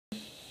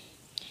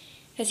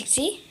As you can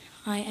see,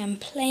 I am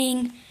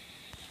playing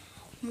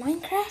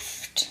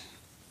Minecraft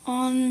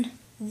on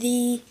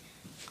the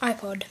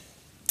iPod.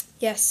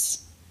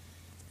 Yes,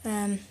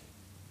 on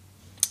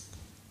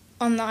the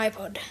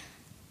iPod.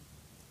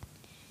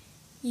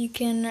 You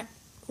can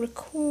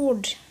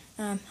record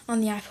on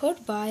the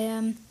iPod by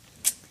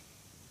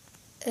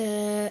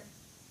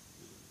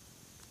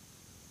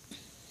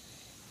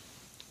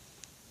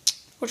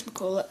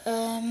whatchamacallit,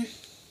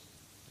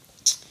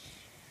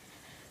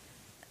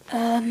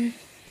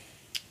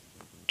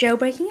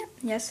 jailbreaking it.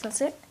 Yes,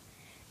 that's it.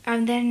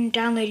 And then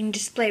downloading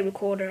Display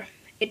Recorder.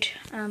 It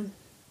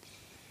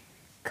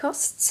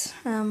costs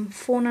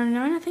 $4.99,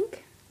 I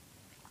think,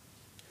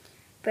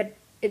 but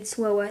it's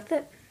well worth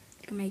it.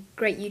 You can make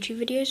great YouTube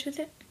videos with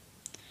it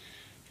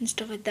and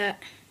stuff like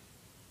that.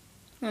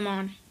 Come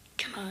on.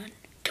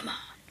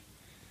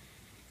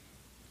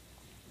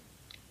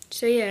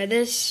 So yeah,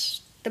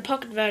 the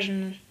pocket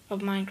version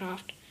of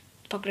Minecraft,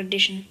 the pocket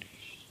edition,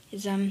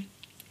 is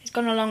it's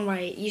gone a long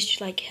way. It used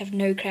to have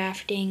no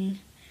crafting,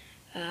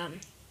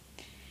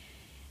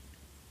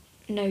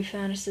 no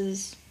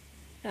furnaces,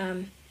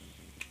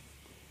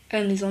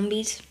 only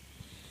zombies,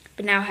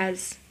 but now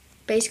has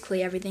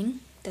basically everything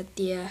that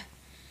the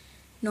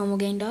normal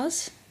game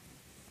does.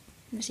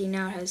 You see,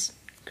 now it has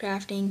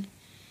crafting,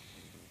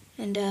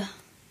 and you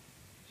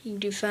can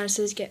do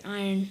furnaces, get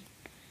iron,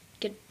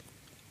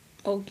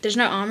 there's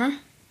no armor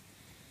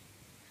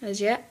as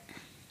yet,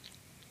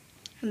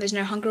 and there's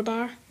no hunger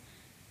bar,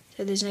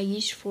 so there's no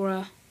use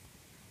for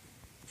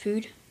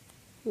food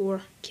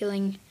or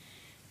killing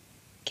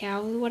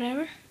cows or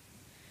whatever.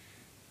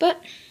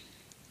 But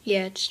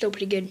yeah, it's still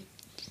pretty good.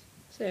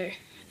 So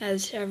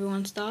as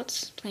everyone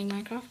starts playing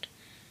Minecraft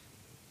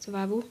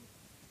survival,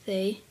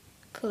 they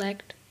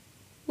collect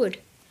wood.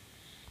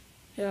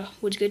 Yeah,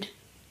 wood's good.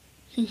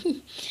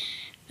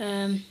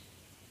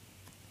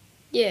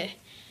 Yeah.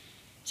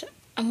 So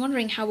I'm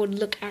wondering how it would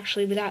look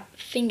actually without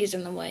fingers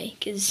in the way,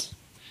 because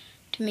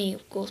to me,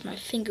 of course, my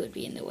finger would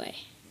be in the way.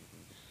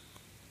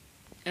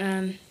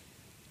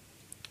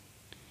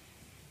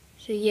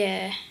 So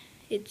yeah,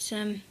 it's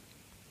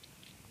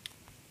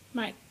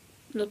might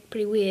look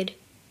pretty weird,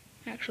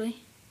 actually.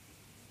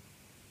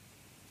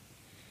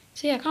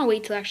 So yeah, I can't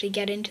wait to actually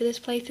get into this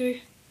playthrough.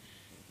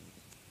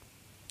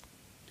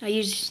 I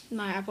use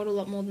my iPod a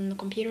lot more than the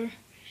computer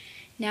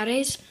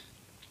nowadays.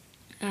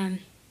 I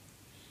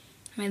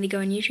mainly go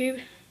on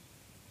YouTube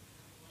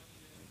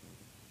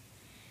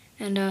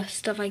and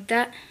stuff like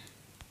that.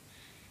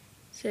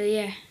 So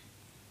yeah,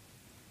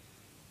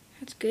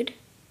 that's good.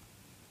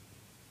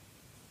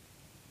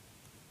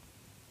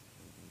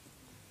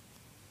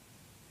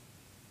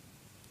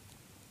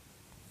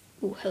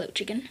 Ooh, hello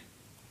chicken.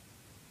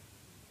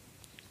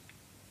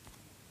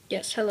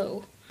 Yes,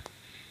 hello.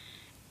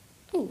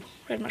 Ooh,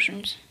 red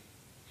mushrooms.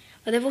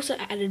 They've also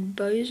added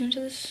bows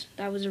into this.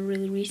 That was a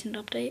really recent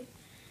update.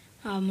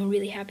 I'm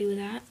really happy with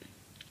that.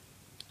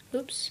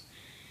 Oops.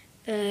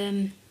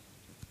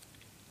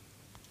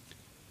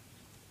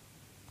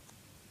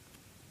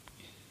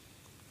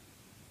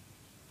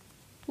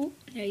 Ooh,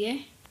 there you go.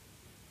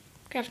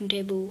 Crafting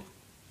table.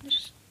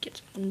 Let's get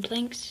some wooden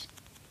planks,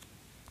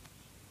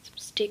 some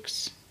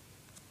sticks,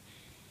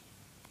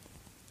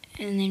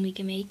 and then we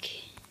can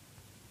make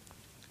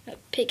a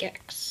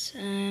pickaxe.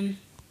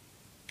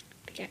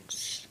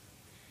 Pickaxe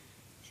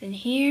is in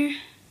here.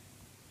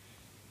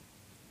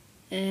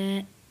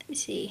 Let me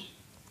see.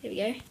 There we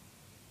go.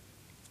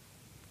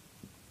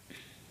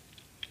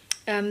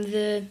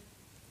 The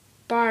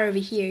bar over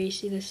here, you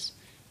see this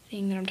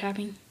thing that I'm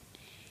tapping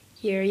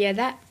here? Yeah,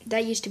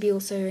 that used to be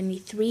also only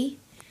 3.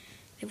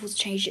 They've also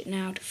changed it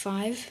now to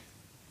 5,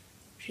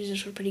 which is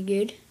also pretty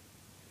good.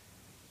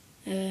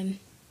 Yeah,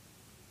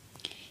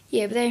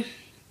 but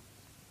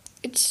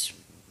it's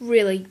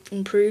really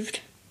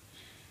improved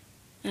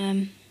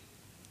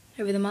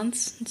over the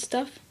months and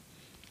stuff.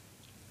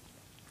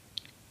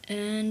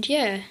 And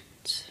yeah,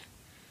 it's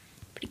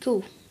pretty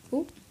cool.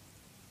 Ooh.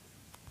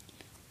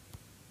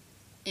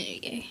 There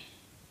you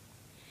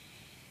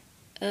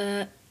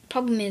go.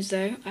 Problem is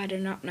though, I do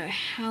not know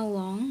how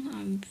long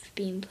I've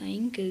been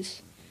playing,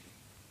 because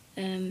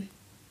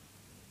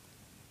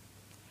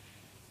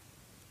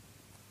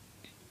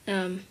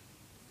doesn't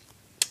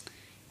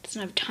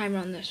have a timer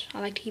on this. I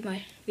like to keep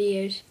my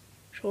videos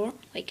short,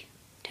 like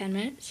 10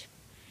 minutes.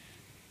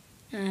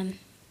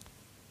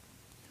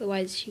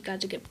 Otherwise you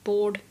guys will get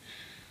bored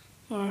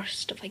or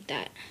stuff like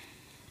that.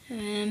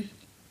 Okay,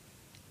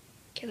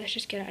 let's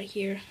just get out of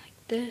here like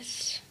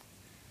this.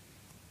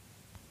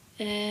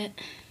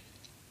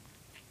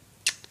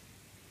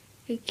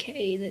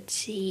 Okay, let's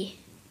see.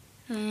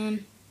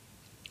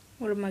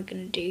 What am I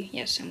gonna do?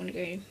 Yes, I'm gonna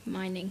go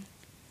mining.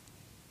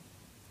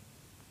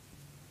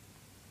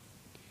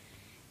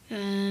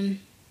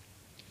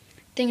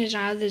 Thing is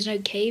now there's no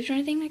caves or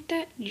anything like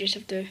that. You just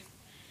have to.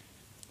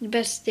 The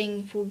best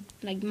thing for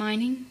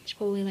mining is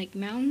probably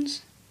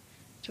mountains,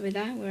 stuff like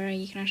that, where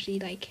you can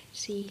actually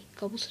see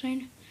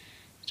cobblestone,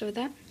 stuff like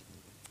that.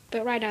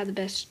 But right now the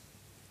best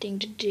thing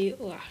to do.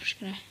 Oh, I'm just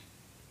gonna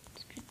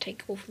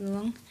take awfully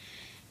long.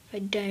 If I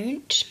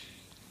don't,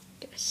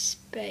 get a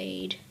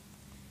spade.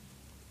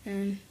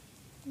 There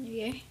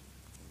we go.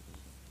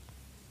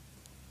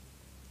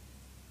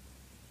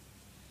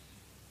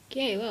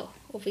 Okay, well,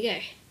 off we go.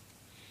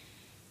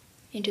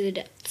 Into the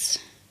depths.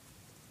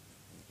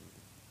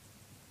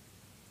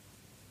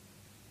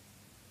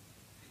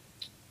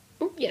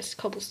 Oh, yes,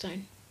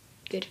 cobblestone.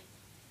 Good.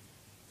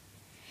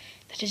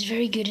 That is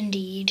very good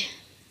indeed.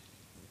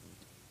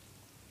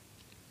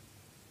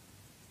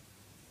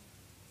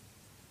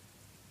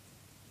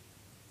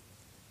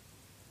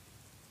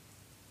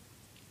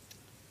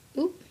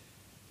 Ooh.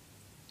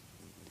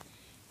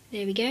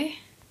 There we go.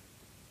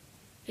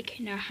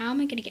 Okay, now how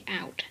am I going to get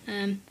out?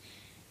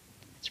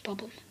 That's a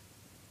problem.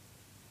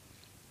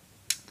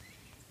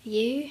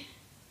 You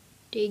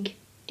dig,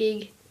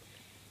 dig,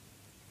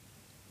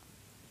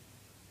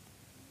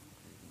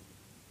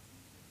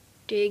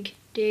 dig,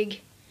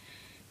 dig,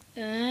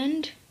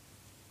 and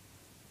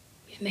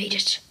we've made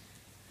it.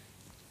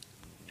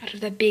 Out of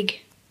that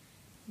big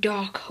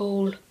dark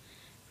hole,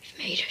 we've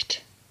made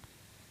it.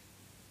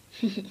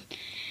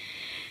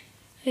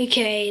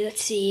 Okay,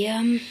 let's see.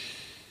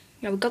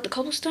 Now we've got the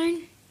cobblestone.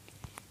 We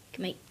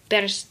can make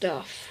better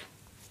stuff,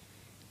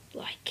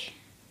 like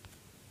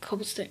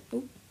cobblestone.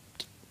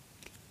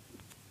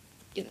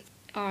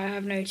 Oh, I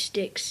have no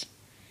sticks.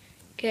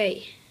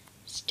 Okay,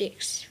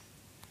 sticks.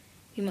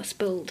 We must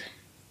build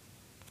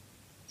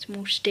some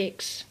more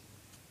sticks.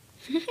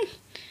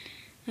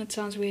 That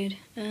sounds weird.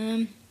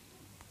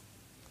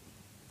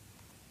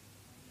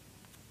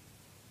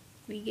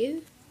 We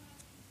go.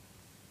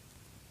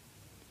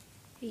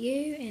 We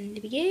go, and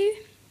we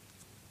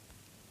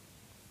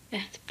go.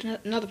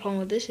 Another problem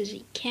with this is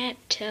you can't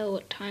tell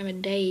what time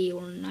of day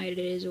or night it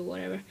is or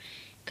whatever,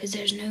 because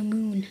there's no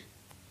moon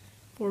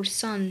or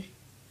sun.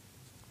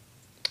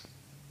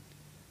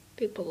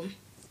 Big problem.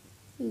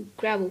 Ooh,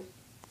 gravel.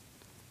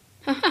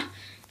 Haha!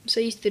 I'm so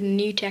used to the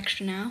new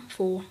texture now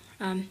for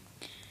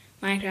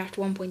Minecraft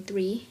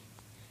 1.3.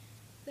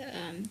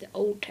 The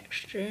old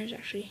texture is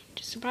actually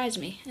just surprised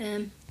me.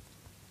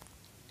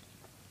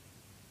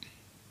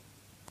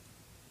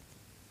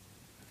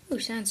 Ooh,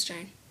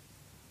 sandstone.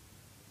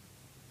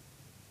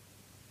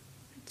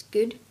 That's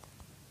good,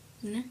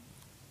 isn't it?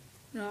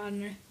 No, I don't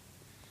know.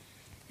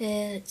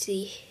 Let's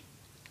see.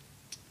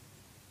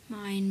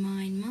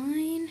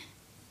 Mine.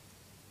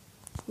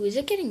 Ooh, is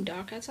it getting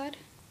dark outside?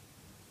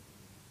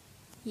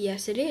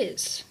 Yes, it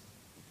is.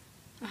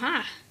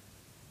 Aha!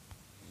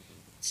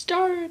 It's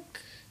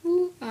dark.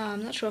 Ooh,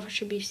 I'm not sure if I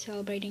should be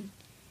celebrating.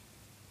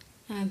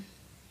 I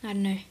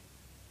don't know.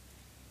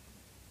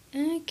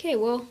 Okay,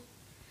 well,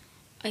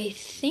 I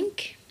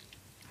think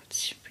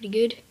that's pretty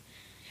good.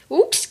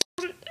 Oops!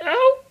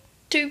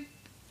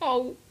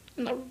 Oh,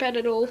 not bad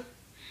at all.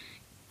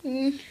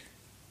 Oh,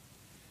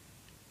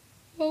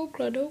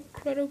 crud.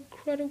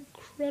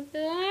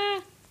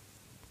 Ah.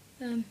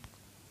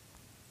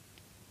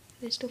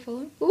 They're still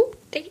following. Ooh,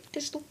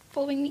 they're still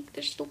following me.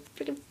 They're still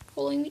freaking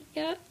following me.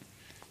 Yeah.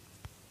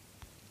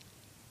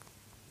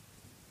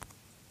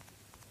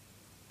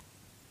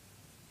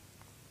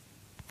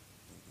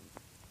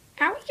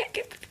 Ow!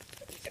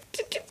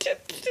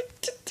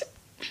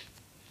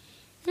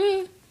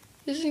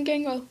 This isn't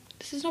going well.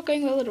 This is not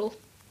going well at all.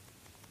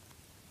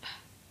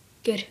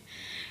 Good.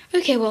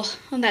 Okay, well,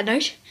 on that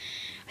note,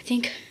 I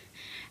think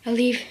I'll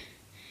leave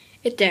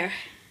it there.